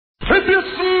If you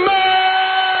smell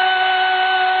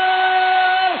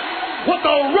what The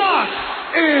Rock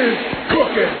is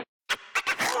cooking.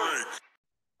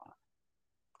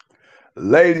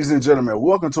 Ladies and gentlemen,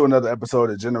 welcome to another episode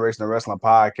of Generational Wrestling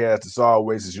Podcast. As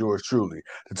always, is yours truly,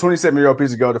 the 27-year-old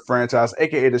piece of gold of franchise,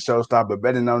 aka the Showstopper,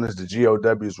 better known as the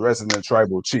GOW's Resident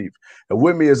Tribal Chief. And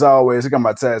with me, as always, I got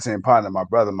my tag team partner, my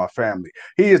brother, my family.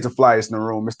 He is the flyest in the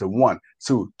room, Mr. 1,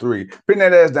 2, 3. Pin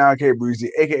that ass down, K Breezy,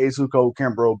 aka Too Cold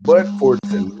Kimbro. But for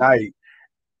tonight,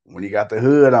 when he got the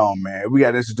hood on, man, we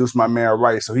got to introduce my man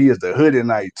right. So he is the hood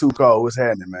tonight. Too Cold, what's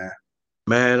happening, man?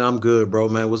 Man, I'm good, bro.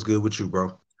 Man, what's good with you,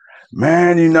 bro?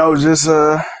 Man, just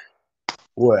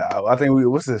what I think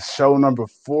what's this show number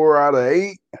 4 out of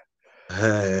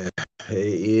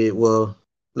 8? Well,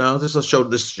 no, this is a show.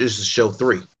 This is show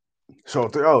 3. Show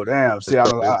 3. Oh, damn! See, I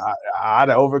had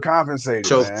to overcompensate.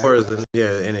 Show man. 4 is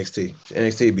NXT.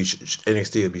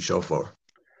 NXT would be show 4.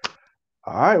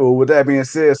 All right. Well, with that being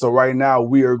said, so right now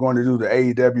we are going to do the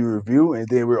AEW review, and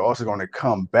then we're also going to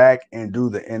come back and do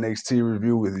the NXT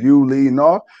review with you leading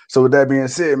off. So with that being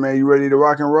said, man, you ready to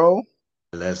rock and roll?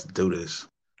 Let's do this.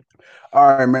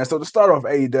 All right, man. So to start off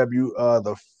AEW,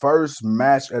 the first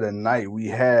match of the night we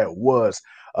had was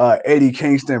Eddie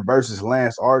Kingston versus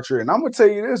Lance Archer, and I'm gonna tell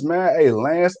you this, man. Hey,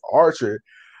 Lance Archer.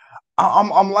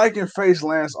 I'm liking face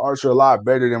Lance Archer a lot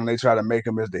better than when they try to make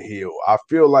him as the heel. I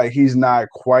feel like he's not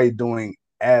quite doing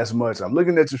as much. I'm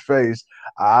looking at your face.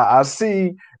 I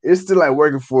see it's still like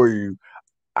working for you.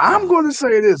 I'm going to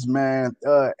say this, man.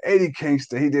 Eddie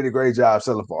Kingston, he did a great job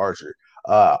selling for Archer.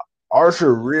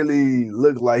 Archer really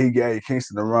looked like he gave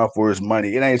Kingston a run for his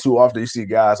money. It ain't too often you see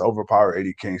guys overpower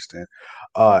Eddie Kingston.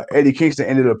 Eddie Kingston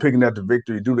ended up picking up the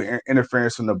victory due to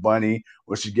interference from the Bunny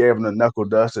when she gave him the knuckle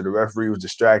duster. The referee was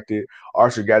distracted.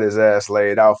 Archer got his ass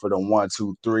laid out for the 1,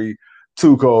 2, 3.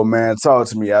 Too Cold, man. Talk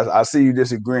to me. I see you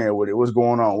disagreeing with it. What's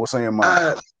going on? What's on your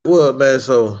mind? Well, man,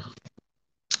 so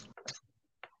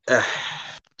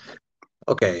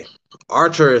okay.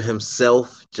 Archer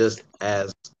himself, just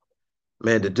as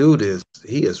man, the dude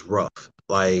he is rough.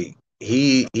 Like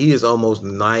he is almost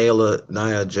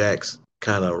Nia Jax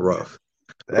kind of rough.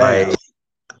 Damn. Like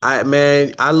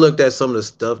I looked at some of the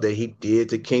stuff that he did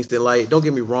to Kingston. Like, don't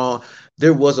get me wrong,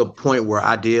 there was a point where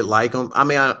I did like him. I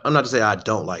mean, I'm not to say I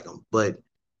don't like him, but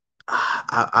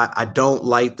I don't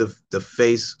like the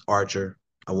face Archer.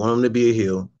 I want him to be a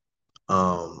heel.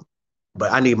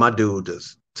 But I need my dude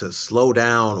to slow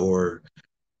down or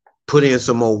put in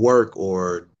some more work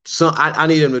or I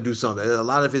need him to do something. A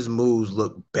lot of his moves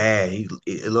look bad.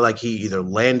 It looked like he either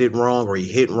landed wrong or he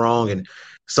hit wrong. And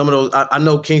some of those, I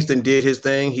know Kingston did his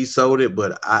thing. He sold it,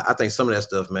 but I think some of that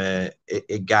stuff, man,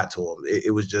 it got to him.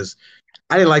 It was just,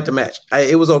 I didn't like the match.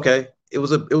 It was okay. It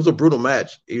was a brutal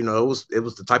match. You know, it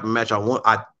was the type of match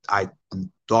I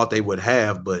thought they would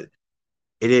have, but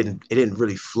it didn't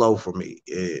really flow for me.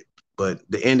 But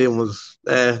the ending was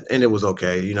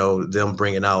okay. You know, them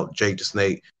bringing out Jake the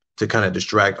Snake to kind of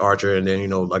distract Archer, and then, you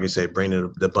know, like I said,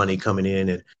 bringing the Bunny coming in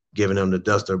and giving him the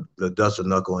duster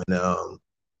knuckle and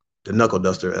the knuckle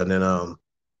duster, and then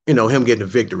you know, him getting the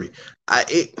victory. I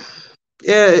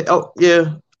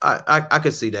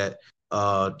could see that.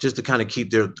 Just to kind of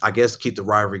keep the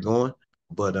rivalry going.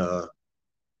 But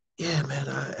yeah,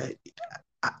 man,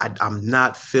 I'm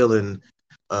not feeling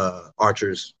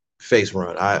Archer's face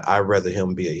run. I'd rather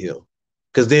him be a heel.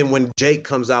 Because then when Jake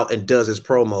comes out and does his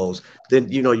promos, then,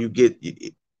 you know, you get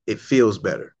it feels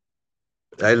better.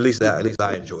 At least I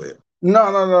enjoy it.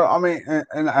 No. I mean,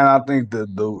 and I think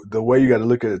the way you got to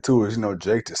look at it too is, you know,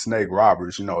 Jake the Snake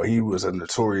Roberts. You know, he was a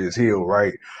notorious heel,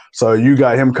 right? So you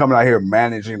got him coming out here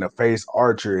managing the face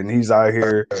Archer, and he's out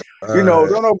here. You know,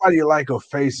 don't nobody like a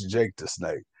face Jake the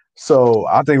Snake. So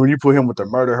I think when you put him with the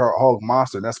Murder Hulk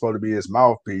monster, that's supposed to be his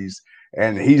mouthpiece.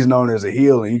 And he's known as a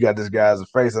heel, and you got this guy as a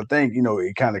face. I think, you know,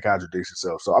 it kind of contradicts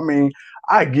itself. So, I mean,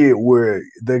 I get where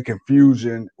the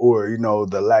confusion or, you know,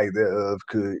 the lack thereof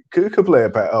could play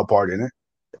a part in it.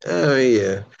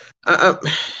 Yeah.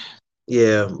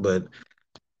 Yeah, but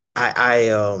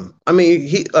I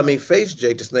mean, face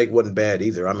Jake the Snake wasn't bad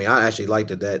either. I mean, I actually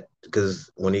liked it that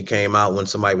because when he came out, when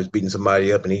somebody was beating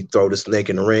somebody up and he throw the snake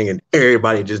in the ring and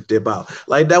everybody just dip out.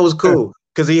 Like, that was cool.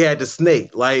 Because he had the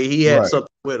snake, like he had something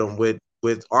with him.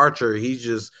 With Archer, he's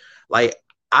just like,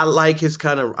 I liked his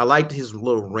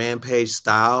little rampage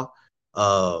style,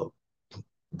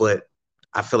 but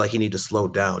I feel like he need to slow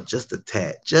down just a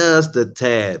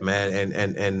tad,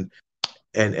 man,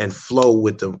 and flow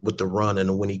with the run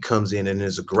and when he comes in and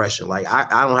his aggression. Like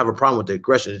I don't have a problem with the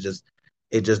aggression.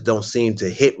 It just don't seem to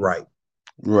hit right.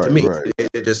 To Right, me, right.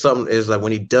 there's something. It's like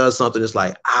when he does something, it's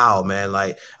like, ow, man.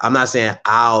 Like I'm not saying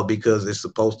ow because it's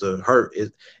supposed to hurt.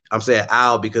 I'm saying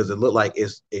ow because it looked like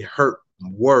it hurt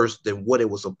worse than what it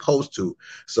was supposed to.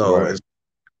 So Right. it's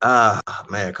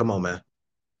man, come on, man.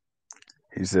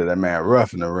 He said that man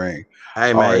rough in the ring.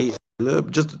 Hey, All man, right.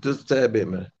 just a tad bit,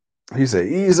 man. He said,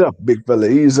 "Ease up, big fella,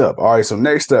 ease up." All right. So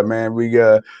next up, man, we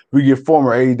get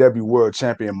former AEW World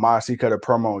Champion Mox. He cut a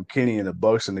promo on Kenny and the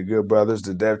Bucks and the Good Brothers,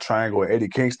 the Death Triangle, and Eddie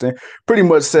Kingston, pretty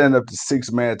much setting up the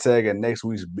 6-man tag at next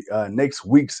week's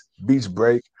Beach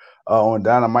Break on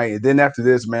Dynamite. And then after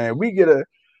this, man, we get a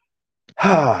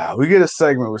we get a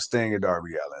segment with Sting and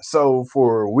Darby Allin. So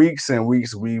for weeks and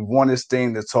weeks, we wanted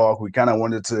Sting to talk. We kind of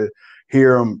wanted to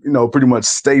hear him, pretty much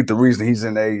state the reason he's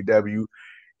in AEW.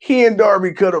 He and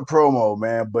Darby cut a promo,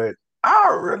 man, but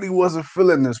I really wasn't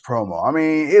feeling this promo. I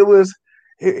mean, to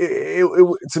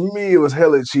me, it was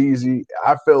hella cheesy.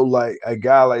 I felt like a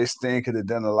guy like Sting could have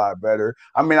done a lot better.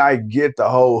 I mean, I get the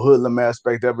whole hoodlum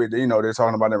aspect of it. They're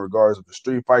talking about in regards of the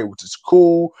street fight, which is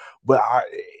cool, but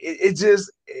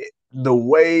the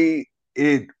way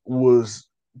it was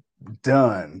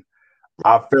done,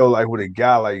 I feel like with a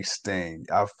guy like Sting,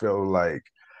 I feel like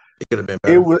It could have been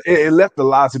better. it left a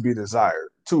lot to be desired.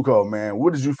 Tuco, man,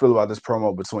 what did you feel about this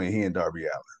promo between he and Darby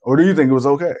Allin? Or do you think it was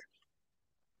okay?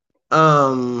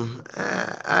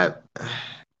 I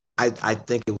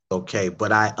think it was okay,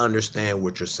 but I understand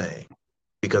what you're saying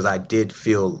because I did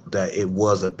feel that it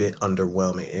was a bit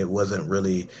underwhelming. It wasn't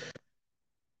really,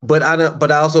 but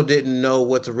I also didn't know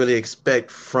what to really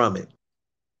expect from it.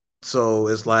 So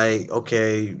it's like,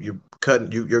 okay, you're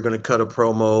gonna cut a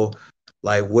promo.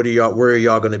 Like, where are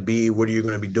y'all gonna be? What are you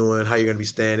gonna be doing? How you gonna be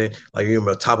standing? Like, you're on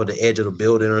the top of the edge of the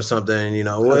building or something.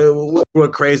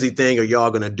 What crazy thing are y'all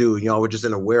gonna do? Y'all were just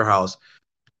in a warehouse,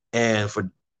 and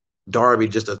for Darby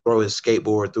just to throw his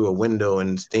skateboard through a window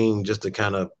and Sting just to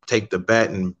kind of take the bat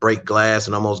and break glass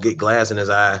and almost get glass in his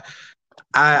eye.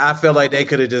 I felt like they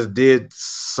could have just did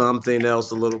something else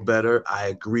a little better. I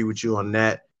agree with you on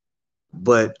that.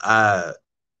 But I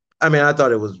mean, I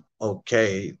thought it was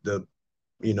okay.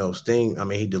 Sting, I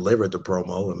mean, he delivered the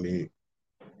promo. I mean,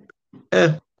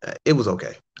 it was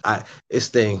okay. It's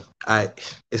Sting.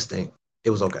 It's Sting.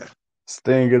 It was okay.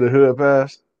 Sting get a hood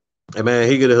pass? Hey, man,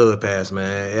 he get a hood pass,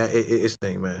 man. It's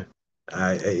Sting, man.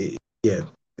 Yeah,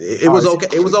 it All was right,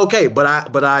 okay. It was okay, but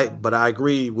I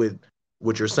agree with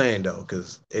what you're saying though,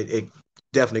 because it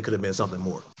definitely could have been something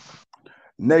more.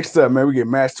 next up, man, we get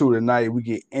match 2 tonight. We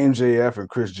get MJF and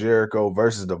Chris Jericho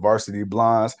versus the Varsity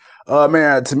Blondes.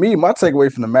 Man, to me, my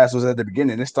takeaway from the match was at the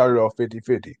beginning, it started off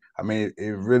 50-50. I mean,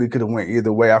 it really could have went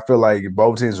either way. I feel like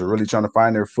both teams were really trying to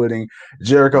find their footing.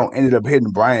 Jericho ended up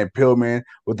hitting Brian Pillman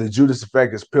with the Judas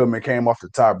effect as Pillman came off the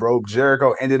top rope.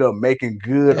 Jericho ended up making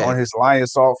good on his lion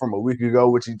salt from a week ago,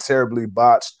 which he terribly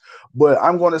botched. But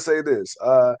I'm going to say this.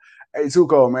 Hey,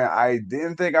 Tuco, man, I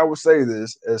didn't think I would say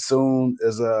this as soon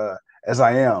as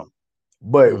I am.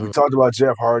 But we Mhm. talked about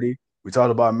Jeff Hardy. We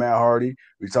talked about Matt Hardy.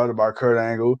 We talked about Kurt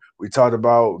Angle. We talked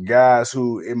about guys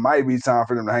who it might be time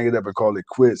for them to hang it up and call it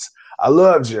quits. I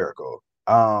love Jericho.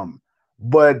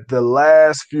 But the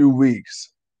last few weeks,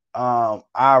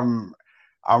 I'm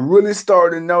really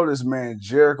starting to notice, man,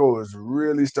 Jericho is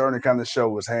really starting to kind of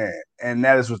show his hand. And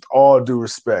that is with all due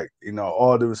respect,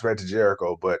 all due respect to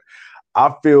Jericho. But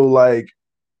I feel like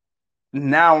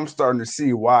now I'm starting to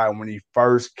see why when he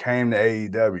first came to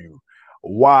AEW,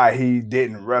 why he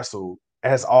didn't wrestle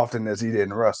as often as he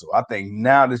didn't wrestle. I think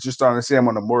now that you're starting to see him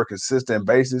on a more consistent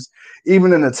basis,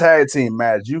 even in a tag team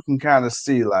match, you can kind of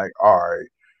see like, all right,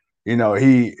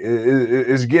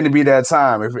 it's getting to be that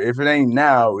time. If it ain't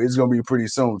now, it's gonna be pretty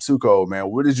soon. Too cold, man.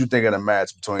 What did you think of the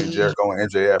match between Jericho and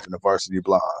MJF and the Varsity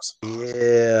Blondes?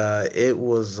 Yeah, it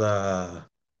was.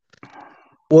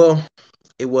 Well,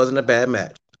 it wasn't a bad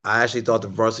match. I actually thought the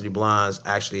Varsity Blondes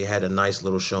actually had a nice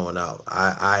little showing out.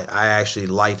 I actually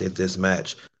liked it this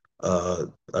match. A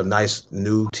nice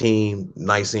new team,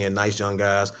 nice seeing nice young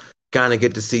guys. Kind of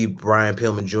get to see Brian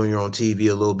Pillman Jr. on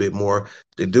TV a little bit more.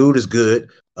 The dude is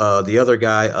good. The other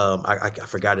guy, I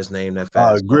forgot his name that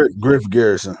fast. Griff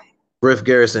Garrison. Griff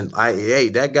Garrison.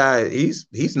 That guy, he's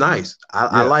nice.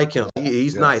 I Yeah, like him.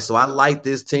 He's yeah. nice. So I like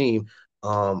this team.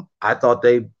 I thought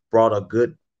they brought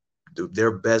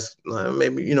their best,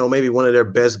 maybe one of their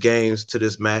best games to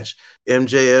this match.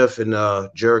 MJF and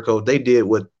Jericho, they did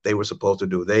what they were supposed to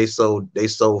do. They sold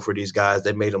for these guys.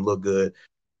 They made them look good.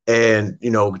 And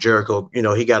Jericho,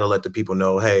 he got to let the people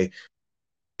know, hey,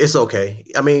 it's okay.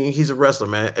 I mean, he's a wrestler,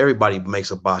 man. Everybody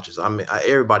makes a botches. I mean,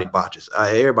 everybody botches.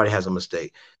 Everybody has a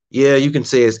mistake. Yeah, you can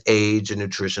say his age and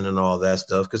nutrition and all that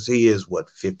stuff because he is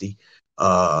 50.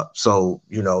 So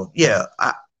yeah,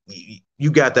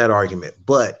 you got that argument,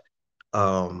 but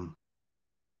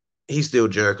he's still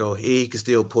Jericho. He can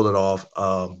still pull it off.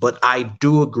 But I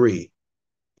do agree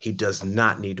he does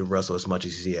not need to wrestle as much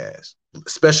as he has,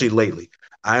 especially lately.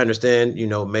 I understand,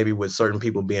 maybe with certain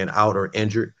people being out or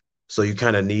injured, so you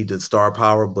kind of need the star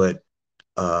power, but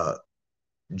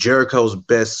Jericho's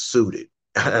best suited,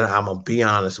 and I'm going to be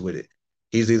honest with it.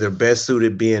 He's either best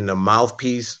suited being the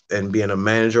mouthpiece and being a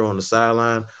manager on the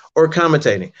sideline or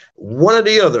commentating. One or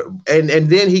the other. And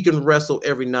then he can wrestle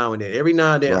every now and then. Every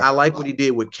now and then, right. I like what he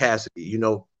did with Cassidy.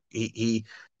 He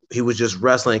was just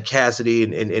wrestling Cassidy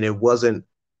and it wasn't,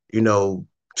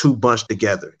 too bunched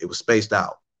together. It was spaced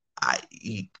out.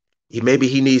 Maybe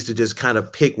he needs to just kind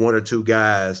of pick one or two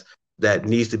guys that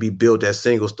needs to be built as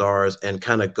single stars and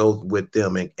kind of go with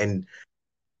them. And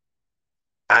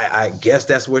I guess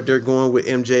that's what they're going with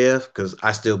MJF, because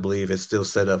I still believe it's still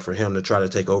set up for him to try to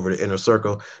take over the Inner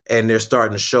Circle. And they're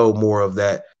starting to show more of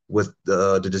that with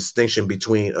the distinction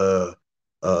between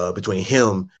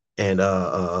him and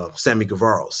Sammy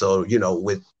Guevara. So,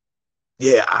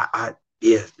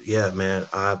 man.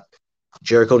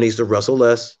 Jericho needs to wrestle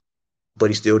less, but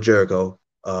he's still Jericho.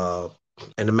 And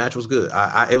the match was good.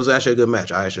 It was actually a good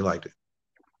match. I actually liked it.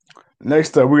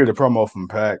 Next up, we get a promo from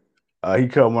Pac. He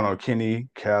cut one on Kenny,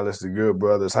 Callis, the Good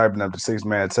Brothers, hyping up the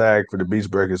 6-man tag for the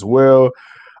Beach Break as well.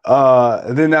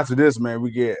 And then after this, man, we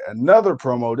get another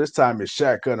promo. This time it's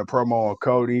Shaq cutting a promo on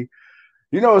Cody.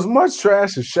 As much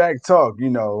trash as Shaq talk,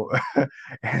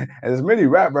 and as many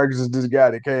rap records as this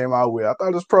guy that came out with, I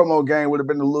thought this promo game would have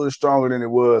been a little stronger than it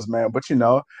was, man. But,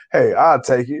 hey, I'll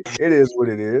take it. It is what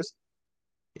it is.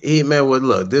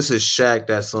 Look, this is Shaq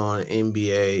that's on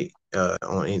NBA,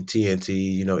 on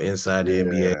TNT, inside the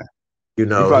NBA. He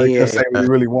probably couldn't say what he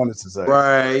really wanted to say.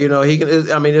 Right. He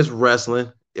can. I mean, it's wrestling.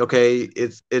 Okay.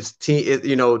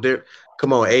 They're.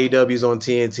 Come on, AEW's on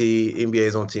TNT,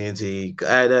 NBA's on TNT.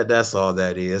 That's all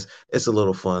that is. It's a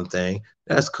little fun thing.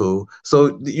 That's cool.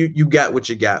 So you got what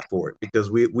you got for it,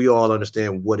 because we all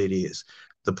understand what it is.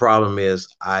 The problem is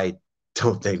I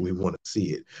don't think we want to see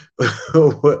it.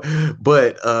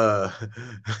 but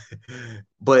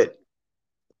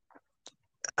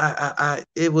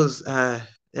it was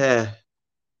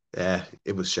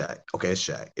it was Shaq. Okay, it's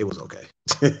Shaq. It was okay.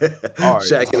 Right.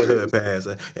 Shaq get a hood pass.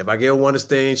 If I get one of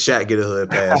things, Shaq get a hood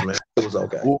pass, man. It was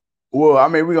okay. Well, I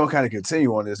mean, we're going to kind of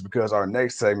continue on this, because our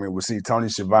next segment, we'll see Tony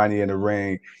Schiavone in the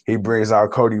ring. He brings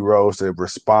out Cody Rhodes to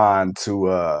respond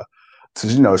to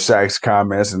Shaq's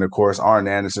comments. And, of course, Arn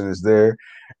Anderson is there.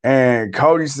 And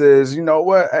Cody says, you know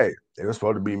what? Hey, it was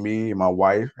supposed to be me and my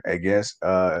wife against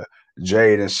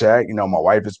Jade and Shaq. My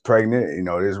wife is pregnant.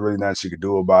 There's really nothing she could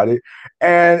do about it.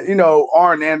 And,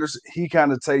 Arn Anderson, he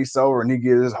kind of takes over and he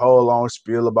gives his whole long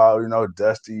spiel about,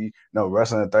 Dusty,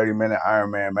 wrestling a 30-minute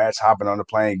Iron Man match, hopping on the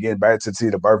plane, getting back to see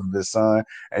the birth of his son.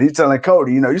 And he's telling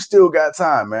Cody, you still got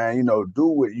time, man. Do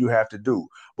what you have to do.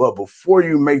 But before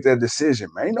you make that decision,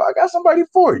 man, I got somebody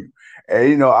for you.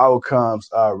 And, out comes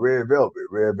Red Velvet.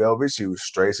 Red Velvet, she was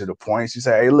straight to the point. She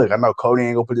said, hey, look, I know Cody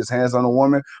ain't going to put his hands on a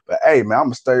woman, but, hey, man, I'm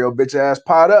going to stir your bitch ass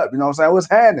pot up. You know what I'm saying? What's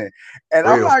happening? And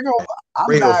I'm not going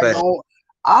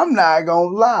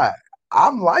to lie.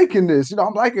 I'm liking this.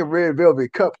 I'm liking Red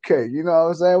Velvet Cupcake. You know what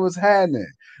I'm saying? What's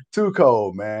happening? Too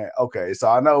cold, man. Okay, so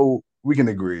I know we can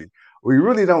agree. We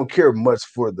really don't care much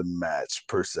for the match,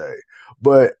 per se.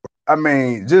 But I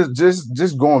mean,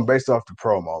 just going based off the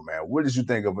promo, man. What did you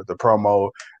think of the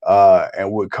promo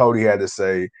and what Cody had to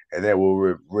say, and then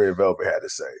what Red Velvet had to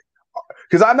say?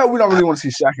 Because I know we don't really want to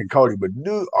see Shaq and Cody, but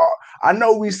I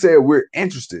know we said we're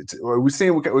interested. We're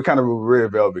seeing what kind of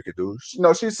Red Velvet could do.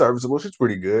 She's serviceable. She's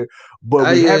pretty good,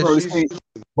 but we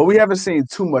haven't seen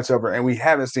too much of her, and we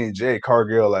haven't seen Jade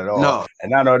Cargill at all. No.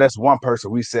 And I know that's one person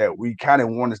we said we kind of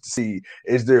wanted to see.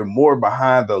 Is there more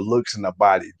behind the looks and the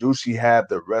body? Do she have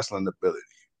the wrestling ability?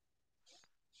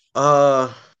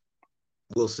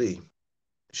 We'll see.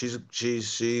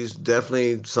 She's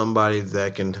definitely somebody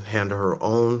that can handle her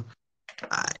own.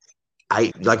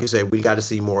 I like you said, we got to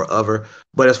see more of her.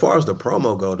 But as far as the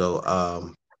promo go, though,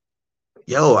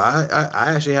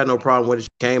 I actually had no problem with it. She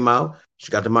came out,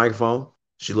 she got the microphone,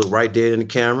 she looked right dead in the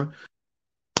camera,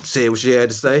 said what she had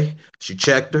to say, she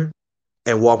checked her,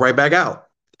 and walked right back out.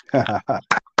 I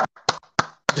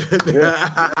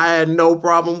had no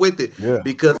problem with it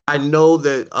because I know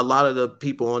that a lot of the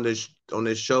people on this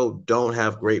show don't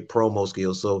have great promo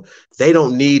skills, so they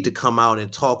don't need to come out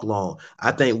and talk long.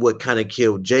 I think what kind of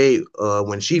killed Jay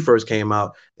when she first came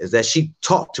out is that she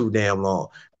talked too damn long.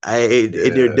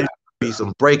 There be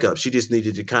some breakup. She just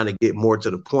needed to kind of get more to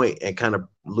the point and kind of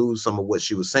lose some of what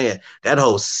she was saying. That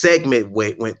whole segment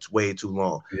went way too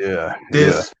long.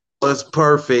 This was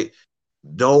perfect.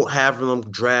 Don't have them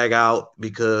drag out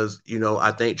because,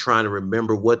 I think trying to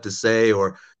remember what to say,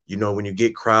 or, when you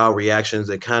get crowd reactions,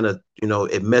 it kind of,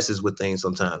 it messes with things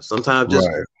sometimes. Sometimes just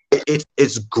Right.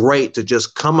 it's great to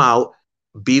just come out,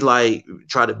 be like,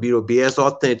 try to be as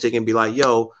authentic and be like,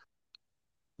 yo,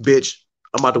 bitch,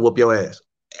 I'm about to whoop your ass.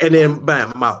 And then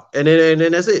bam, I'm out. And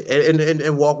then that's it.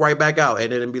 And walk right back out.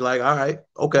 And then be like, all right,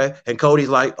 okay. And Cody's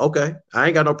like, okay, I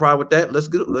ain't got no problem with that. Let's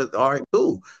go. All right,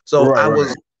 cool. So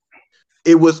Right.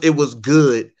 it was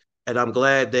good. And I'm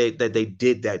glad that they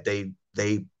did that. They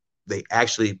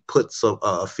actually put some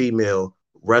a female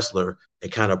wrestler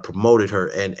and kind of promoted her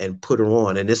and put her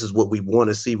on. And this is what we want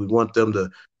to see. We want them to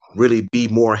really be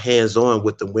more hands-on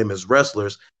with the women's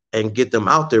wrestlers and get them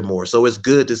out there more. So it's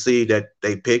good to see that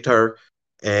they picked her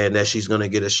and that she's going to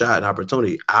get a shot and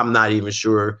opportunity. I'm not even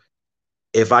sure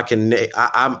if I can.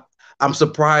 I'm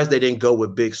surprised they didn't go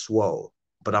with Big Swole,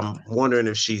 but I'm wondering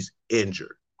if she's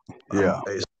injured. Yeah.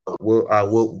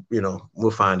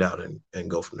 We'll find out and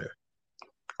go from there.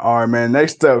 All right, man.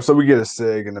 Next up, so we get a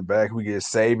seg in the back. We get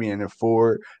Sabian and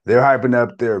Ford. They're hyping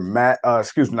up their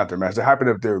excuse me, not their match. They're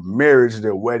hyping up their marriage,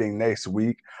 their wedding next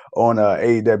week on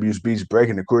AEW's Beach Break.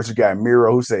 And of course, you got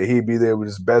Miro, who said he'd be there with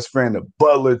his best friend, the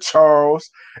Butler Charles.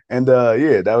 And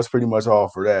yeah, that was pretty much all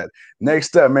for that.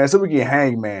 Next up, man. So we get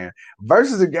Hangman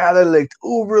versus a guy that looked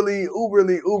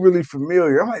uberly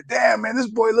familiar. I'm like, damn, man, this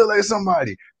boy look like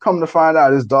somebody. Come to find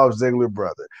out, it's Dolph Ziggler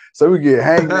brother. So we get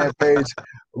Hangman Page.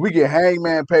 We get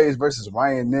Hangman Page versus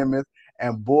Ryan Nemeth.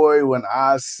 And boy, when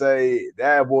I say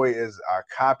that boy is a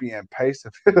copy and paste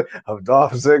of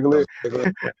Dolph Ziggler,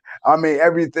 I mean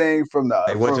everything from the.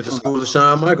 They went to the school of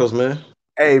Shawn Michaels, man.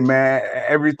 Hey man,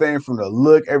 everything from the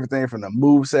look, everything from the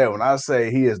moveset. When I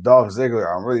say he is Dolph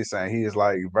Ziggler, I'm really saying he is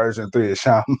like version 3 of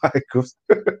Shawn Michaels.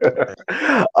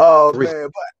 Oh man,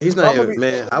 but he's not even,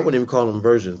 man. I wouldn't even call him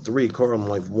version 3. Call him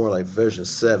like more like version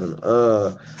 7.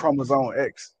 Chromosome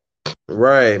X.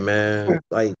 Right, man.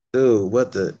 Like, dude,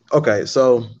 what the? Okay,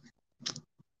 so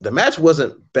the match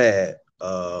wasn't bad.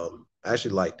 I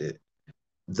actually liked it.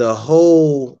 The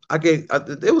whole,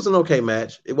 it was an okay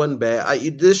match. It wasn't bad.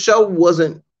 This show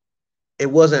wasn't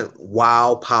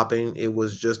wow popping. It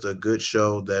was just a good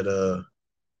show that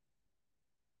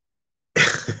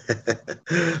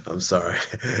I'm sorry.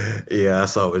 Yeah, I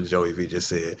saw what Joey V just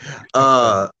said.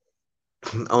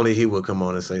 Only he would come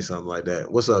on and say something like that.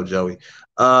 What's up, Joey?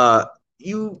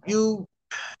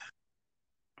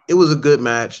 It was a good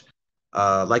match.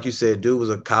 Like you said, dude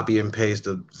was a copy and paste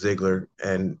of Ziggler,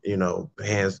 and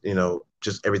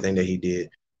just everything that he did.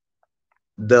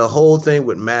 The whole thing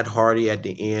with Matt Hardy at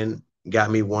the end got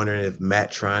me wondering if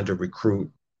Matt trying to recruit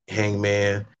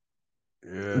Hangman,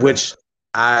 which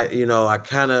I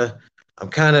kind of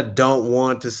don't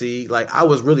want to see. Like, I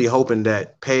was really hoping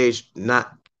that Page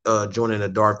not joining the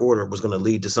Dark Order was going to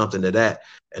lead to something to that,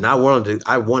 and I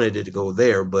wanted it to go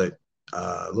there, but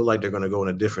look like they're going to go in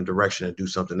a different direction and do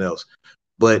something else.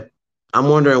 But I'm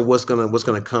wondering what's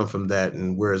gonna come from that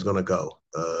and where it's gonna go.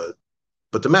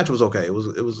 But the match was okay. It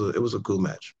was a cool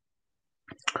match.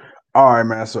 All right,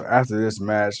 man. So after this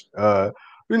match,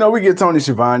 we get Tony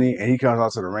Schiavone, and he comes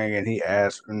out to the ring and he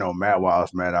asks, Matt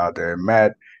Wiles, Matt out there.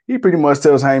 Matt, he pretty much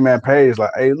tells Hangman Page,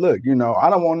 like, hey, look, I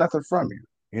don't want nothing from you.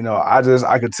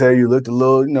 I could tell you looked a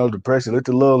little, depressed, you looked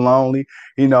a little lonely.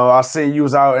 I seen you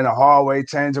was out in the hallway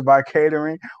changing by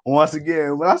catering. Once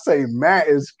again, when I say Matt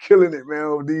is killing it,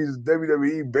 man, with these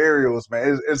WWE burials,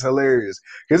 man, it's hilarious.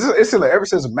 Because it's like ever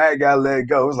since Matt got let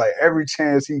go, it's like every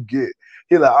chance he get,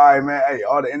 he like, all right, man, hey,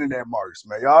 all the internet marks,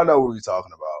 man. Y'all know what we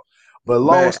talking about. But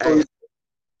long story.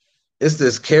 It's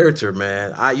this character,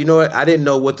 man. You know what? I didn't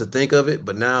know what to think of it,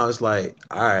 but now it's like,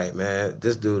 all right, man,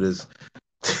 this dude is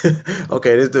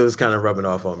okay, this dude's kind of rubbing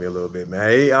off on me a little bit, man.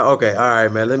 Okay, all right,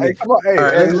 man.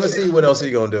 Let's see what else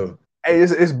he gonna do. Hey,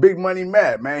 it's big money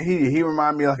Matt, man. He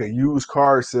remind me like a used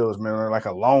car salesman or like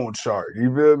a loan shark.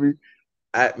 You feel me?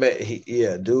 That's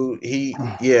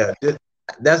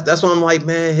why I'm like,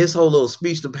 man, his whole little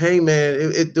speech to Hangman,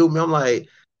 it threw me. I'm like,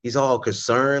 he's all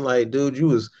concerned, like, dude, you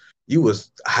was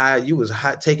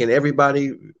high taking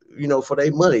everybody, for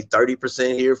their money,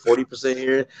 30% here, 40%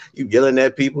 here. You yelling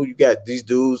at people. You got these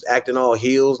dudes acting all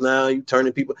heels now. You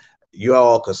turning people. You're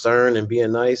all concerned and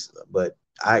being nice, but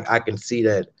I can see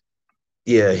that.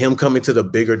 Yeah, him coming to the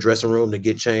bigger dressing room to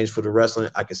get changed for the wrestling,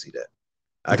 I can see that.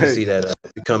 I can see that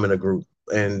becoming a group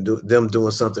and them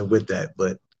doing something with that.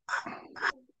 But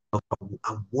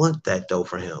I want that though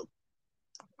for him.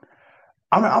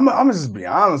 I'm gonna just be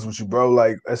honest with you, bro.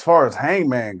 Like, as far as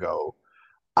Hangman go,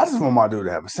 I just want my dude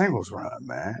to have a singles run,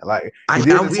 man. Like, I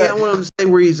want him to stay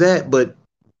where he's at, but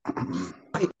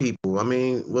fight people. I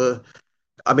mean, well,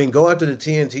 I mean, go after the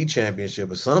TNT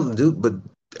championship or something, dude. But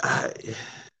I,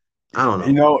 I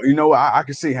don't know. I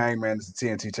can see Hangman as the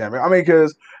TNT champion. I mean,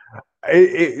 because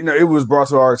it was brought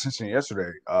to our attention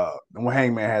yesterday. When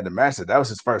Hangman had the match, that was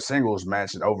his first singles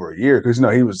match in over a year. Because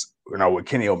he was with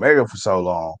Kenny Omega for so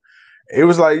long. It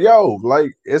was like, yo,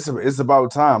 like it's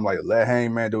about time. Like let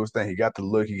Hangman do his thing. He got the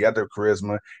look, he got the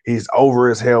charisma. He's over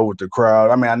as hell with the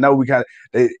crowd. I mean, I know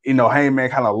Hangman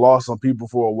kind of lost some people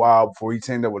for a while before he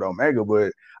teamed up with Omega,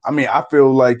 but I mean, I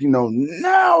feel like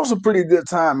now's a pretty good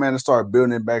time, man, to start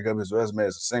building back up his resume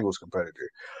as a singles competitor.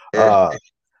 Yeah.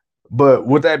 But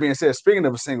with that being said, speaking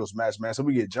of a singles match, man, so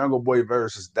we get Jungle Boy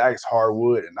versus Dax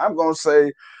Harwood, and I'm gonna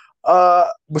say,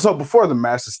 but so before the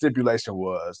match, the stipulation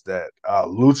was that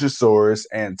Luchasaurus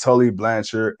and Tully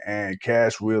Blanchard and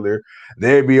Cash Wheeler,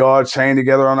 they'd be all chained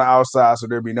together on the outside, so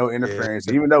there'd be no interference.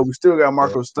 Yeah. Even though we still got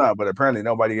Marco Stunt, but apparently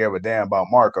nobody gave a damn about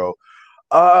Marco.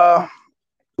 Well,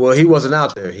 he wasn't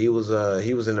out there. He was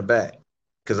in the back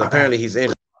because apparently he's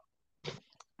in.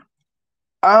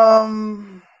 I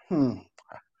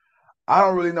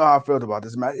don't really know how I felt about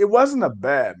this match. It wasn't a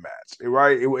bad match,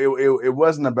 right? It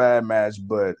wasn't a bad match,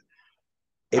 but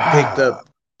it picked up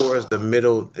towards the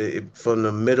middle. From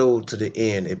the middle to the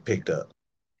end, it picked up.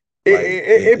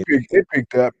 It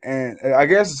picked up, and I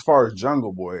guess as far as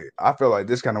Jungle Boy, I feel like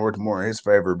this kind of worked more in his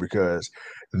favor because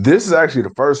this is actually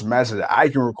the first match that I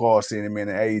can recall seeing him in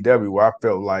AEW where I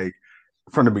felt like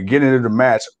from the beginning of the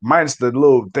match, minus the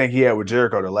little thing he had with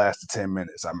Jericho that lasted 10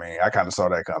 minutes. I mean, I kind of saw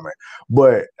that coming.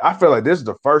 But I feel like this is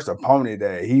the first opponent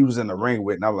that he was in the ring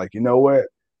with. And I'm like, you know what?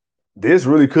 This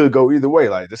really could go either way.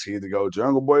 Like, this could either go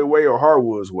Jungle Boy way or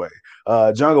Harwood's way.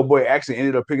 Jungle Boy actually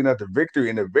ended up picking up the victory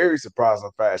in a very surprising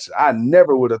fashion. I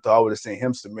never would have thought I would have seen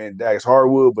him submit Dax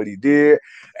Harwood, but he did.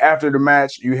 After the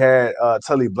match, you had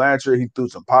Tully Blanchard. He threw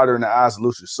some powder in the eyes of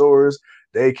Luchasaurus.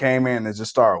 They came in and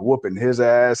just started whooping his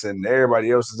ass and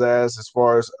everybody else's ass as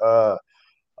far as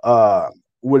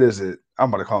what is it? I'm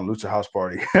about to call him Lucha House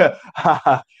Party.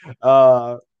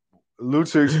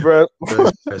 Lucha Express.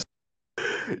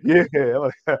 Yeah.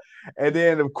 And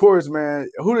then of course, man,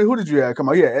 who did you have come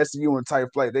out? Yeah, SCU and Tight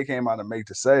Flight. They came out and make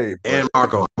the save. And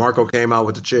Marco came out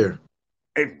with the chair.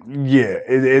 And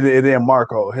then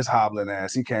Marco, his hobbling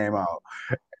ass, he came out.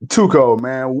 Tuco,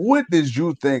 man, what did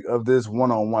you think of this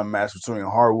one-on-one match between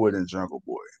Harwood and Jungle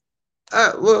Boy?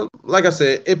 Well, like I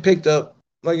said, it picked up.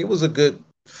 Like it was a good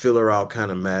filler out kind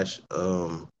of match.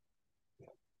 Because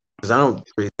I don't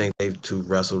really think they've two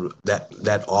wrestled that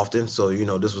often. So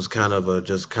this was kind of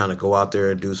just kind of go out there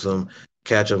and do some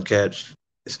catch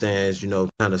stands,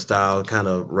 kind of style, kind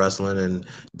of wrestling, and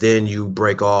then you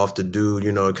break off to do,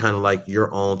 kind of like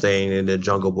your own thing, and then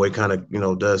Jungle Boy kind of,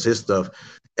 does his stuff.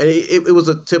 And it was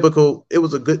a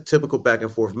good typical back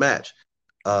and forth match.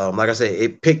 Like I said,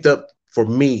 it picked up for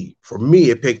me,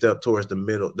 it picked up towards the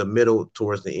middle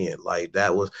towards the end. Like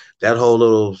that whole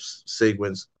little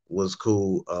sequence was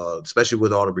cool, especially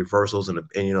with all the reversals and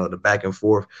the back and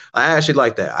forth. I actually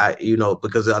like that.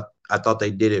 Because I thought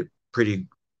they did it pretty.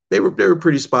 They were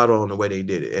pretty spot on the way they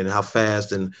did it and how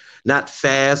fast and not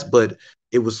fast, but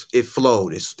it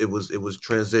flowed. It was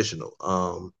transitional.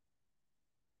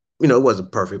 It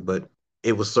wasn't perfect, but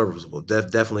it was serviceable.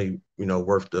 Definitely,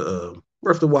 worth the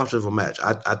watch of a match.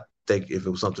 I think if it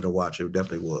was something to watch, it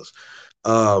definitely was.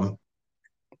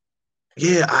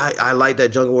 Yeah, I like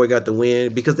that Jungle Boy got the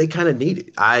win because they kind of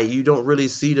need it. You don't really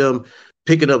see them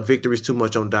picking up victories too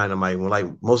much on Dynamite. When like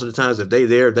most of the times, if they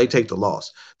there, they take the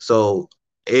loss. So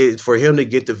for him to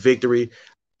get the victory,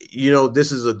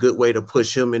 this is a good way to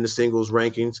push him in the singles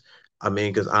rankings. I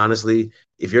mean, because honestly,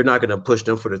 if you're not going to push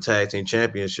them for the tag team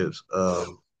championships,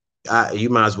 you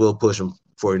might as well push them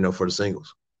for the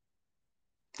singles.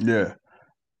 Yeah.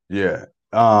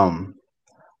 Like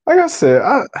I said,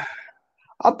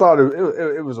 I thought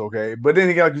it was okay, but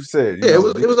then like you said, it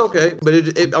was okay, but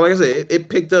it like I said, it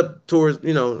picked up towards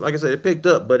like I said, it picked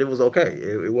up, but it was okay.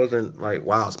 It wasn't like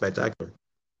wow spectacular.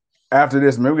 After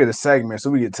this, man, we get a segment.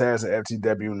 So we get Taz and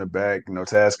FTW in the back.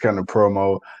 Taz kind of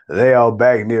promo. They all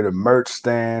back near the merch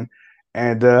stand.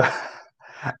 And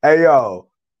hey yo,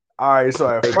 all right. So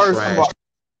at first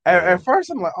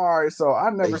I'm like, all right. So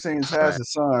I never seen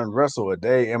Taz's son wrestle a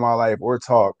day in my life or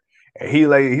talk. And he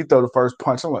throw the first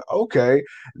punch. I'm like, okay.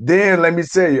 Then let me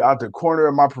tell you, out the corner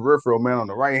of my peripheral, man, on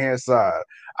the right hand side,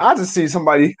 I just see a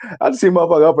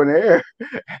motherfucker up in the air,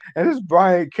 and it's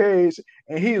Brian Cage,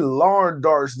 and he lawn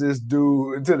darts this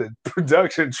dude into the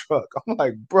production truck. I'm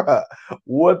like, bruh,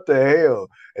 what the hell?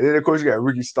 And then of course you got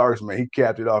Ricky Starks, man. He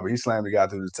capped it off and he slammed the guy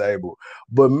through the table.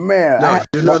 But man,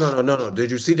 no.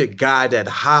 Did you see the guy that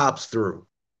hops through?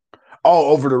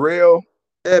 Oh, over the rail?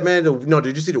 Yeah, man. No,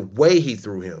 did you see the way he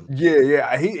threw him?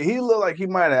 Yeah. He looked like he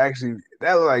might have actually.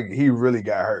 That looked like he really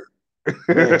got hurt.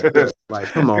 Man, yeah. Like,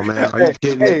 come on, man. Are you hey,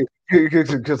 kidding me? hey,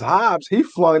 because Hobbs he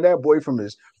flung that boy from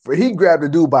his. He grabbed the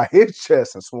dude by his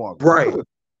chest and swung Right. him.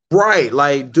 Right,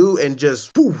 like dude, and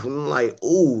just poof, and I'm like,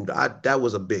 ooh, that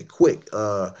was a bit quick.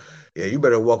 Yeah, you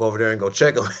better walk over there and go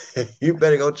check him. You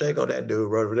better go check on that dude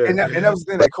right over there. And that was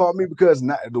the thing that caught me because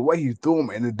the way he threw him,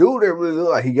 and the dude didn't really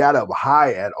look like he got up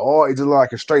high at all. It just looked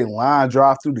like a straight line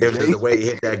drive through the It was just gate. the way he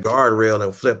hit that guardrail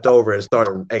and flipped over and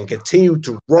started and continued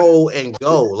to roll and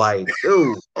go. Like,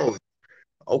 dude, oh,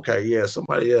 okay, yeah,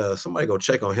 somebody go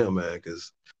check on him, man,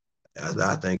 because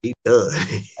I think he done.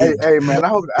 Hey, man, I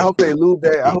hope they lose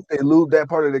that. I hope they lose that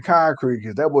part of the concrete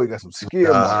because that boy got some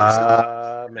skill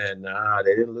marks. Man, nah,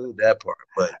 they didn't lose that part,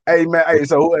 but Hey, man, hey,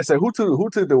 so who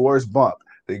took the worst bump?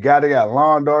 The guy that got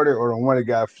lawn darted or the one that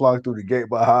got flung through the gate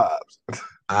by Hobbs?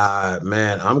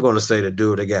 man, I'm gonna say the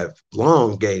dude that got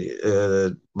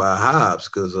elongated by Hobbs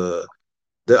because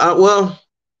well,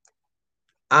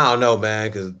 I don't know, man,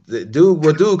 because the dude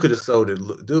could have sold it.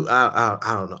 Dude, I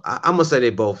don't know. I'm gonna say they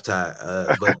both tied,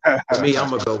 but for me, I'm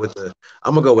gonna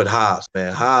go with Hobbs,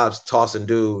 man. Hobbs tossing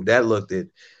dude that looked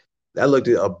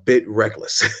a bit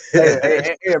reckless.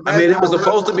 Hey, I mean, imagine it was how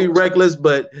supposed to be reckless,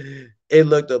 but it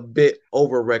looked a bit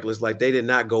over reckless. Like they did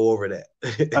not go over that.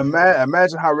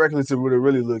 imagine how reckless it would have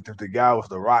really looked if the guy was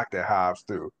the rock that Hobbs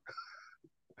threw.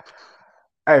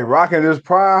 Hey, Rock in his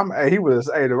prime, hey,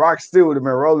 the Rock still would have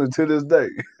been rolling to this day.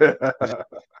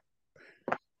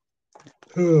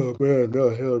 Oh man, no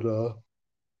hell no.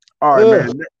 All right, Oh,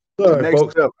 man. sorry, Next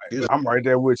folks. up, Excuse I'm right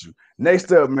there with you.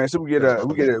 Next up, man. So we get me.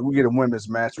 a women's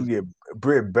match. We get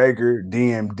Britt Baker,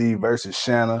 DMD versus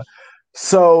Shanna.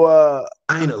 So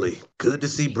Finally, good to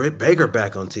see Britt Baker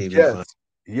back on TV. yes, Finally.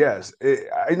 yes.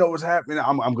 You know what's happening.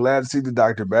 I'm glad to see the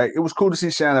doctor back. It was cool to see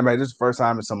Shanna back. This is the first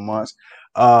time in some months.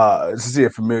 To see a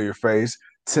familiar face.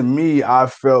 To me, I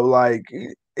felt like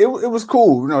it was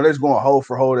cool. You know, they're just going hold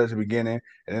for hold at the beginning.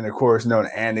 And then of course, the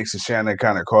antics of Shannon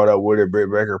kind of caught up with her.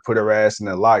 Britt Baker put her ass in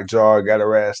the lockjaw, got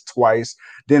her ass twice.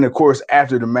 Then of course,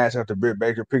 after the match, after Britt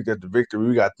Baker picked up the victory,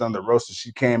 we got Thunder Rosa.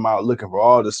 She came out looking for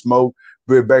all the smoke.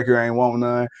 Britt Baker ain't want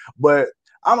none. But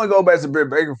I'm gonna go back to Britt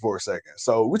Baker for a second.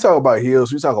 So we talk about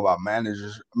heels, we talk about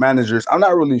managers. Managers. I'm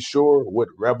not really sure what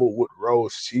role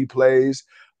she plays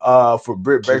for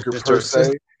Britt She's Baker just per her se,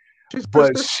 sister. She's her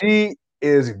but sister. she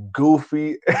is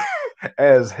goofy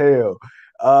as hell.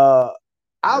 Uh,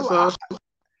 That's I all.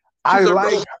 I She's her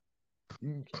like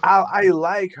girl. I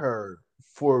like her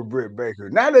for Britt Baker.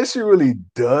 Not that she really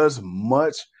does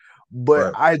much,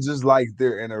 but Right. I just like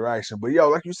their interaction. But yo,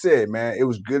 like you said, man, it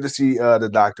was good to see the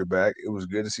doctor back. It was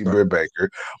good to see Right. Britt Baker.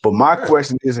 But my Right.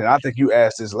 question is, and I think you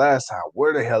asked this last time,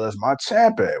 where the hell is my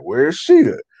champ at? Where is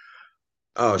Sheeta?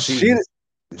 Oh, Sheeta,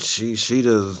 she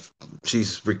does.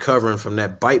 She's recovering from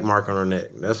that bite mark on her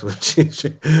neck. That's what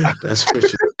that's what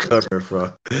she's recovering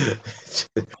from.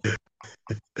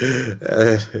 dude,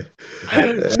 I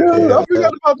Yeah,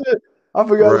 forgot about that. I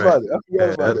forgot right. about it. I forgot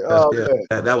Yeah, about it. Oh yeah.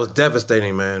 man. That was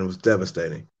devastating, man. It was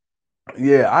devastating.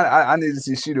 Yeah, I need to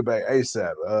see Sheeta back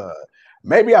ASAP.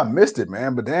 Maybe I missed it,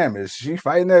 man. But damn, is she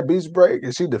fighting that beach break?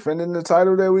 Is she defending the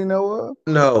title that we know of?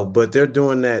 No, but they're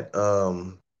doing that.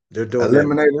 They're doing that.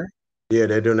 Eliminator. Yeah,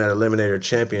 they're doing that Eliminator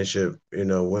Championship.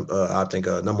 I think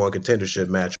a number one contendership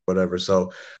match, whatever.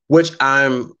 So, which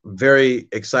I'm very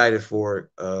excited for,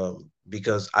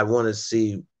 because I want to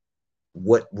see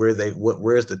where's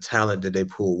the talent that they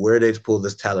pull, where they pull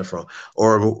this talent from,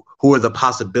 or who are the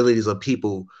possibilities of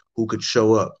people who could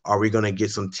show up. Are we going to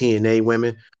get some TNA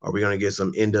women? Are we going to get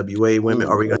some NWA women?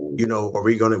 Are we going Ooh, to, are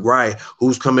we going to, right,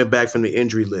 who's coming back from the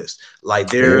injury list? Like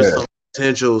there's yeah. some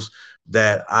potentials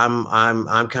that I'm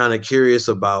kind of curious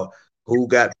about, who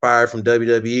got fired from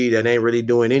WWE that ain't really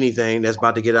doing anything, that's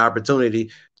about to get an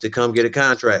opportunity to come get a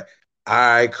contract. All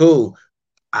right, cool.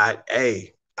 I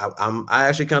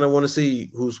actually kind of want to see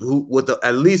what the,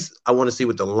 at least I want to see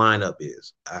what the lineup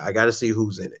is. I got to see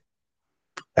who's in it.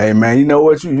 Hey man, you know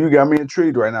what? You got me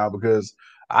intrigued right now because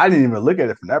I didn't even look at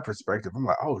it from that perspective. I'm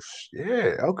like, oh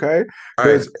shit, okay. All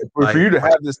right, Because for like you to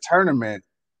have this tournament,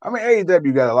 I mean,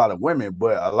 AEW got a lot of women,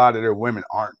 but a lot of their women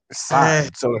aren't I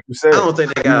signed. So like you said, don't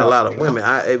think they you got a know, lot of women.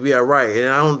 Yeah, right, and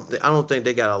I don't think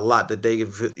they got a lot that they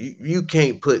can. You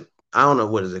can't put. I don't know,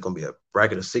 what is it going to be, a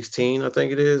bracket of 16? I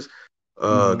think it is.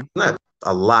 mhm. Not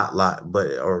a lot,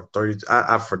 but or 30.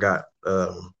 I forgot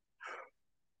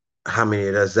how many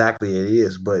exactly it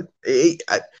is, but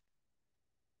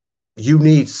you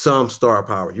need some star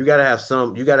power. You gotta have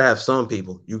some. You gotta have some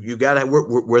people. You gotta.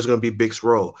 Where's going to be Big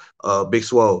Swole? Big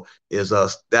Swole is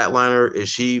Statlander. Is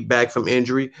she back from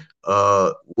injury?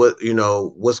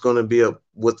 What's going to be up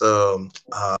with Thunder?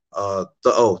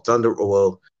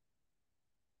 Well,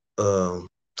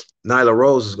 Nyla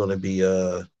Rose is going to be.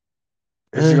 Is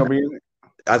she gonna be in it?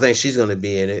 I think she's going to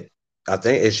be in it. I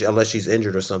think unless she's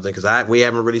injured or something, because we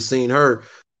haven't really seen her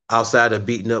outside of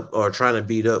beating up or trying to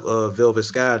beat up Velvet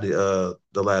Sky the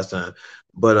last time.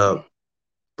 But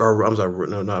or I'm sorry,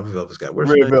 no, not Velvet Sky. Where's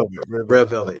Red Velvet. Red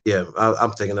Velvet. Yeah,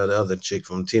 I'm thinking of the other chick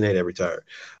from TNA that retired.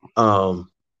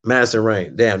 Madison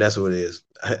Rain. Damn, that's what it is.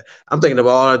 I'm thinking about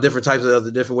all the different types of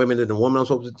other different women than the woman I'm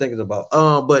supposed to be thinking about.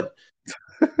 But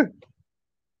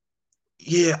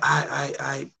yeah,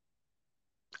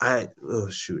 oh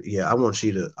shoot, yeah, I want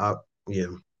she to. Yeah,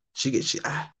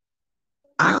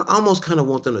 I almost kind of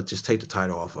want them to just take the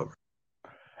title off of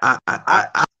her.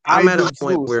 I'm at a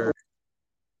point where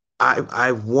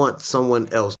I want someone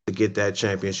else to get that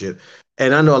championship.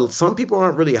 And I know some people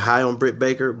aren't really high on Britt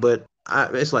Baker, but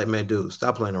it's like, man, dude,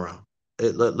 stop playing around.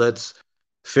 Let's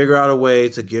figure out a way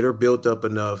to get her built up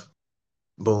enough.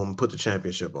 Boom, put the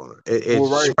championship on her.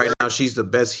 Right now, she's the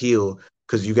best heel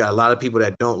because you got a lot of people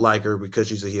that don't like her because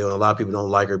she's a heel, and a lot of people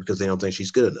don't like her because they don't think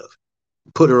she's good enough.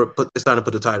 It's time to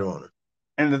put the title on her.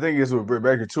 And the thing is with Britt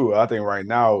Baker too, I think right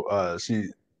now she,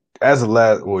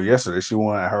 yesterday she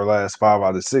won her last 5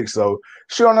 out of 6, so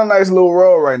she's on a nice little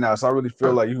roll right now. So I really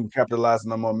feel like you can capitalize on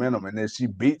the momentum, and then she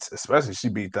beat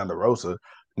Thunder Rosa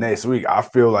next week. I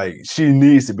feel like she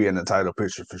needs to be in the title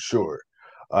picture for sure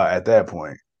at that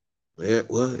point. Yeah,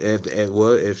 well,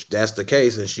 if that's the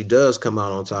case and she does come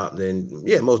out on top, then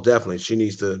yeah, most definitely she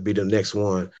needs to be the next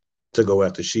one to go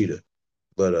after Shida.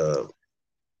 But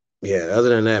yeah, other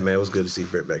than that, man, it was good to see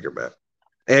Britt Baker back.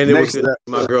 And it was good to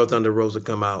see my girl Thunder Rosa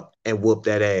come out and whoop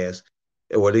that ass.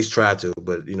 Or at least try to,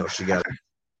 but she got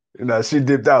she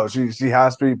dipped out. She high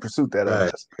speed pursued that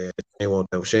ass. Yeah,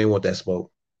 she ain't want that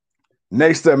smoke.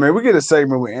 Next up, man, we get a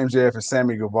segment with MJF and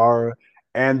Sammy Guevara.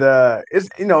 And it's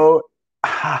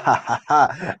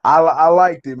I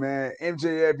liked it, man.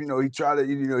 MJF, he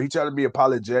tried to be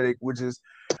apologetic, which is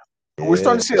we're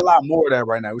starting to see a lot more of that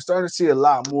right now. We're starting to see a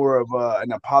lot more of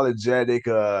an apologetic,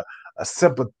 a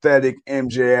sympathetic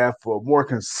MJF, or more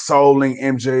consoling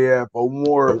MJF, or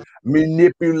more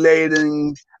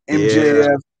manipulating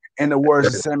MJF. In the words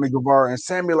of Sammy Guevara, and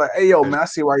Sammy like, hey yo, man, I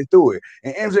see why he threw it.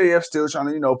 And MJF still trying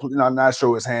to, not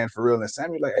show his hand for real. And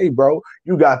Sammy like, hey bro,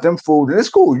 you got them fooled, and it's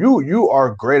cool. You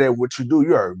are great at what you do.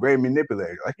 You are a great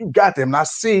manipulator. Like you got them, and I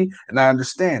see and I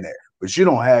understand that, but you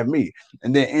don't have me.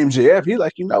 And then MJF, he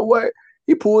like, you know what?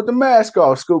 He pulled the mask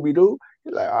off, Scooby Doo.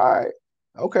 He's like, all right,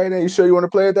 okay, then you sure you want to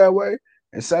play it that way?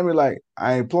 And Sammy like,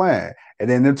 I ain't playing. And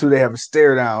then them two, they have a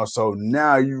stare down. So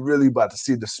now you really about to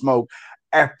see the smoke.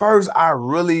 At first, I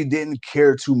really didn't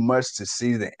care too much to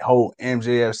see the whole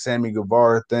MJF Sammy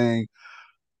Guevara thing.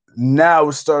 Now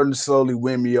it's starting to slowly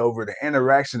win me over. The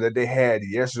interaction that they had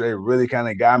yesterday really kind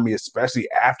of got me, especially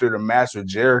after the match with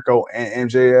Jericho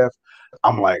and MJF.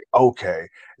 I'm like, okay.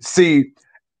 See,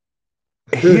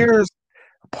 here's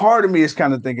part of me is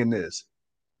kind of thinking this.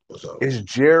 Is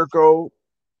Jericho,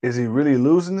 is he really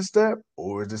losing the step,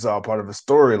 or is this all part of a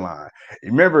storyline? You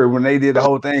remember when they did the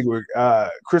whole thing with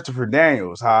Christopher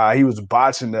Daniels, how he was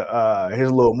botching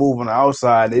his little move on the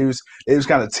outside. They was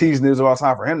kind of teasing it was about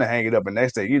time for him to hang it up, and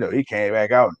next day, he came back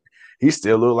out. He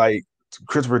still looked like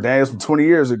Christopher Daniels from 20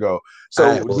 years ago.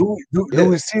 So do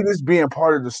we see this being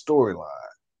part of the storyline?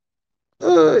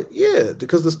 Yeah,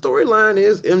 because the storyline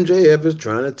is MJF is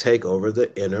trying to take over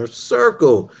the inner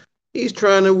circle. He's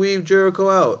trying to weave Jericho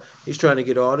out. He's trying to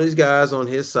get all these guys on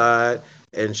his side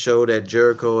and show that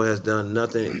Jericho has done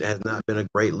nothing, has not been a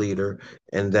great leader,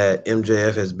 and that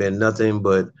MJF has been nothing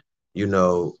but,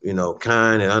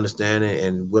 kind and understanding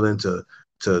and willing to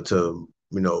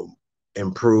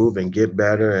improve and get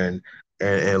better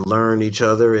and learn each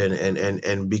other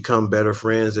and become better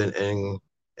friends and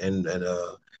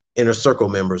inner circle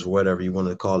members, or whatever you want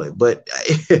to call it. But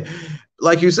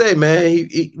like you say, man,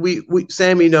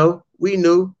 Sammy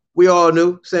we all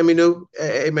knew, Sammy knew.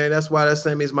 Hey man, that's why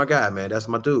Sammy is my guy, man. That's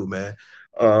my dude, man.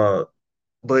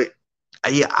 But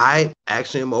yeah, I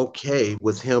actually am okay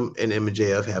with him and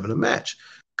MJF having a match,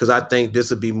 because I think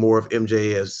this would be more of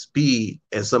MJF's speed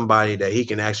and somebody that he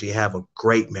can actually have a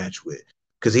great match with.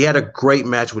 Because he had a great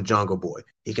match with Jungle Boy.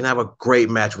 He can have a great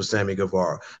match with Sammy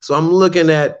Guevara. So I'm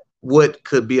looking at what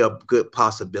could be a good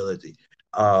possibility.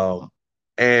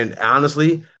 And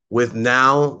honestly, with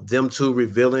now them two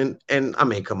revealing, and I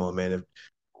mean, come on, man.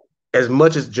 As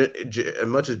much as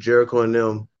Jericho and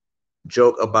them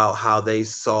joke about how they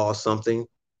saw something,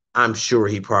 I'm sure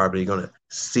he probably gonna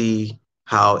see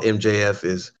how MJF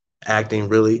is acting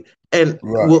really, and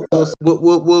Right.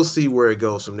 we'll see where it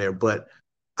goes from there. But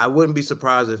I wouldn't be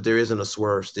surprised if there isn't a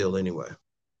swerve still anyway.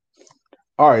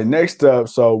 All right, next up,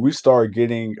 so we start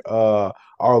getting our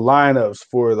lineups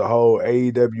for the whole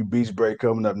AEW Beach Break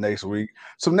coming up next week.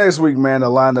 So next week, man, the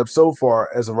lineup so far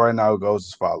as of right now goes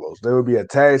as follows. There will be a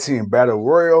tag team battle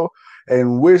royal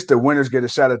in which the winners get a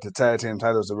shot at the tag team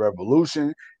titles of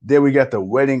Revolution. Then we got the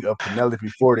wedding of Penelope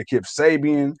Ford and Kip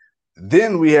Sabian.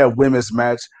 Then we have women's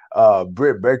match,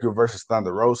 Britt Baker versus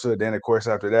Thunder Rosa. Then, of course,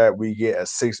 after that, we get a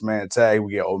 6-man tag.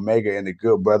 We get Omega and the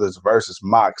Good Brothers versus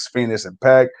Mox, Phoenix, and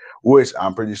Pac, which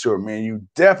I'm pretty sure, man, you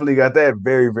definitely got that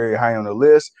very, very high on the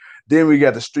list. Then we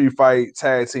got the street fight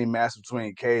tag team match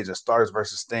between Cage and Starks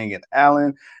versus Sting and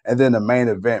Allen. And then the main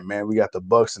event, man, we got the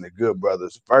Bucks and the Good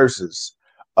Brothers versus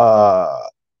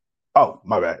oh,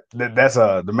 my bad. That's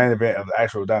the main event of the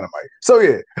actual Dynamite. So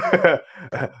yeah.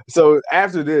 So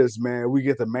after this, man, we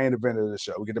get the main event of the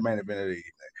show. We get the main event of the evening.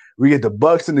 We get the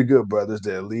Bucks and the Good Brothers,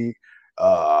 the Elite,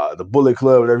 the Bullet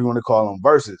Club, whatever you want to call them,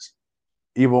 versus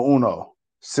Evil Uno,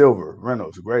 Silver,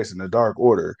 Reynolds, Grayson, the Dark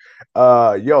Order.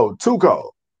 Yo,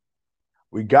 Tuco.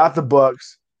 We got the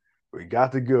Bucks. We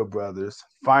got the Good Brothers.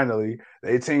 Finally,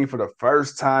 they team for the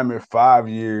first time in 5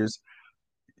 years.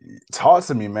 Talk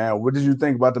to me, man. What did you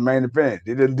think about the main event?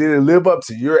 Did it live up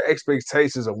to your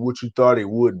expectations of what you thought it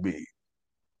would be?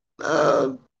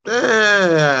 I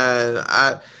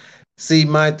see.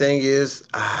 My thing is,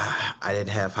 I didn't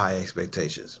have high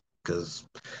expectations because,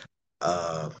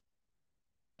 I'm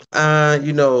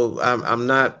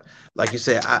not like you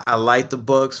said. I like the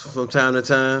Bucks from time to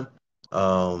time.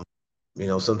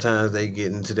 Sometimes they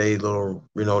get into their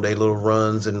little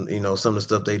runs and some of the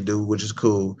stuff they do, which is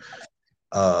cool.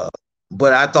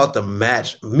 But I thought the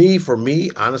match, for me,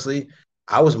 honestly,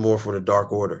 I was more for the Dark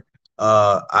Order.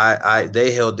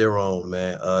 They held their own,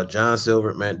 man. John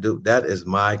Silver, man, dude, that is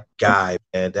my guy,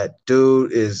 man. That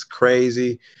dude is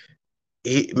crazy.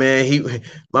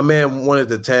 My man wanted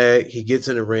the tag. He gets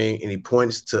in the ring and he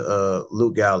points to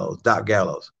Doc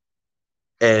Gallows,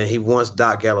 and he wants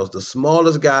Doc Gallows, the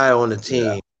smallest guy on the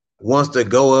team, wants to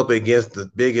go up against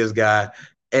the biggest guy,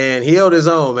 and he held his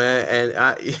own, man. And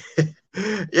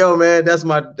yo, man, that's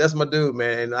my dude,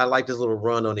 man. And I like this little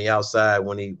run on the outside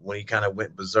when he kind of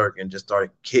went berserk and just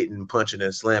started hitting, punching,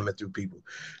 and slamming through people.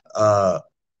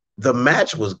 The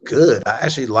match was good. I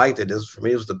actually liked it. For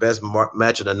me, it was the best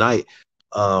match of the night.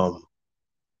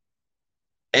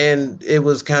 And it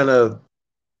was kind of,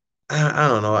 I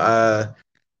don't know.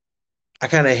 I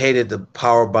kind of hated the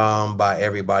power bomb by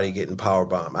everybody getting power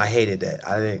bomb. I hated that.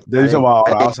 I didn't. Did you talking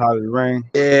about outside of the ring?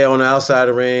 Yeah, on the outside of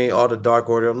the ring, all the Dark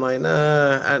Order. I'm like,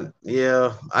 nah.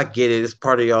 I get it. It's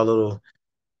part of y'all little.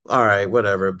 All right,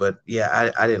 whatever. But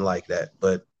yeah, I didn't like that.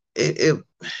 But they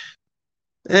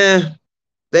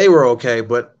were okay.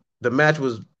 But the match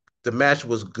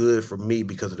was good for me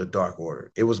because of the Dark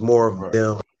Order. It was more of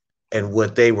them and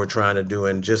what they were trying to do,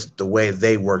 and just the way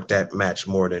they worked that match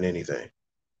more than anything.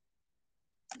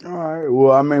 All right.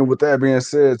 Well, I mean, with that being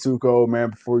said, Tuco,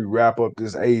 man, before we wrap up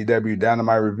this AEW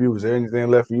Dynamite review, is there anything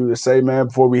left for you to say, man,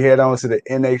 before we head on to the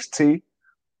NXT?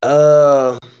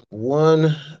 I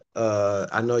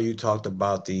know you talked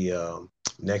about the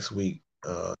next week.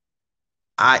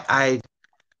 I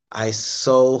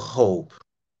so hope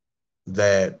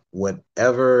that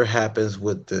whatever happens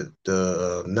with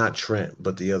the not Trent,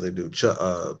 but the other dude, Chuck,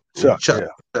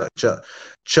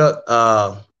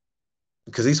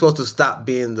 because he's supposed to stop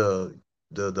being the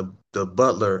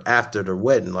butler after the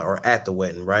wedding, or at the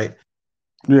wedding, right?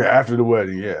 Yeah, after the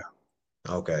wedding, yeah.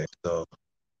 Okay, so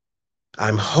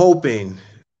I'm hoping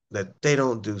that they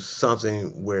don't do something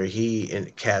where he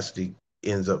and Cassidy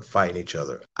ends up fighting each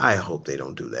other. I hope they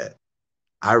don't do that.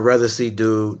 I'd rather see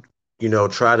dude,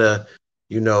 try to,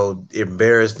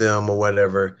 embarrass them or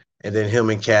whatever, and then him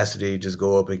and Cassidy just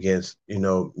go up against,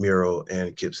 Miro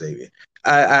and Kip Sabian.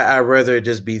 I'd rather it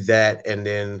just be that, and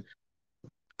then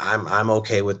I'm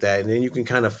okay with that. And then you can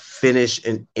kind of finish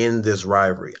and end this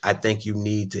rivalry. I think you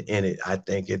need to end it. I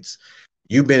think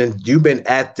you've been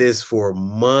at this for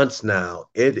months now.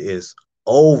 It is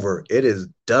over. It is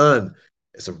done.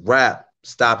 It's a wrap.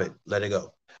 Stop it. Let it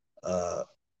go.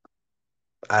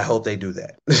 I hope they do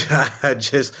that.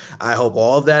 I hope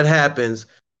all of that happens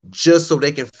just so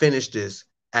they can finish this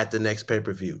at the next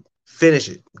pay-per-view. Finish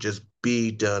it. Just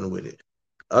be done with it.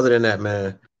 Other than that,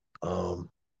 man,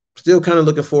 still kind of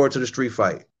looking forward to the street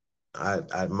fight.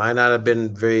 I might not have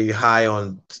been very high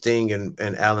on Sting and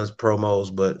Allen's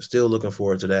promos, but still looking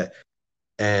forward to that.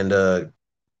 And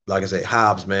like I say,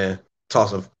 Hobbs, man,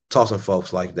 tossing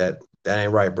folks like that. That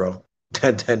ain't right, bro.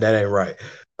 That ain't right.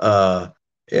 Yeah,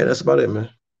 that's about it, man.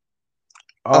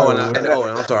 All right, And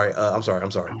I'm sorry.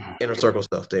 I'm sorry. Inner circle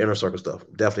stuff. The inner circle stuff.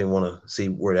 Definitely want to see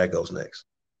where that goes next.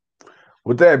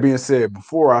 with that being said,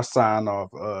 before I sign off,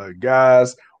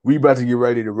 guys, we about to get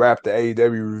ready to wrap the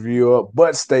AEW review up,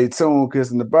 but stay tuned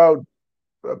because in about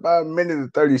a minute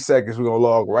and 30 seconds, we're gonna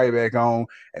log right back on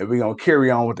and we're gonna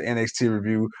carry on with the NXT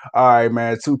review. All right,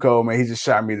 man. Too cold, man. He just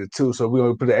shot me the 2. So we're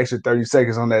gonna put an extra 30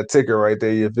 seconds on that ticker right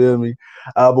there. You feel me?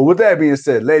 But with that being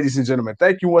said, ladies and gentlemen,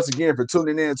 thank you once again for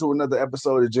tuning in to another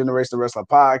episode of Generation Wrestling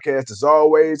Podcast. As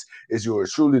always, is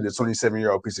yours truly, the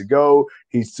 27-year-old piece of gold.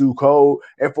 He's too cold.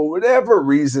 And for whatever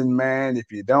reason, man,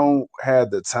 if you don't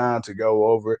have the time to go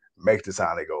over, make the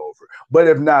time to go over. But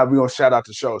if not, we're gonna shout out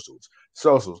to socials.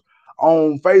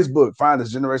 On Facebook, find us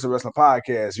Generation Wrestling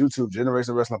Podcast, YouTube,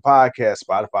 Generation Wrestling Podcast,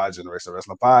 Spotify, Generation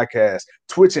Wrestling Podcast,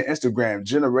 Twitch and Instagram,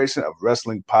 Generation of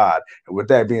Wrestling Pod. And with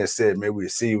that being said, may we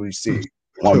see we see.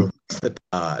 The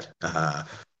pod.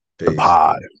 The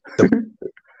pod.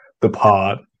 The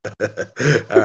pod.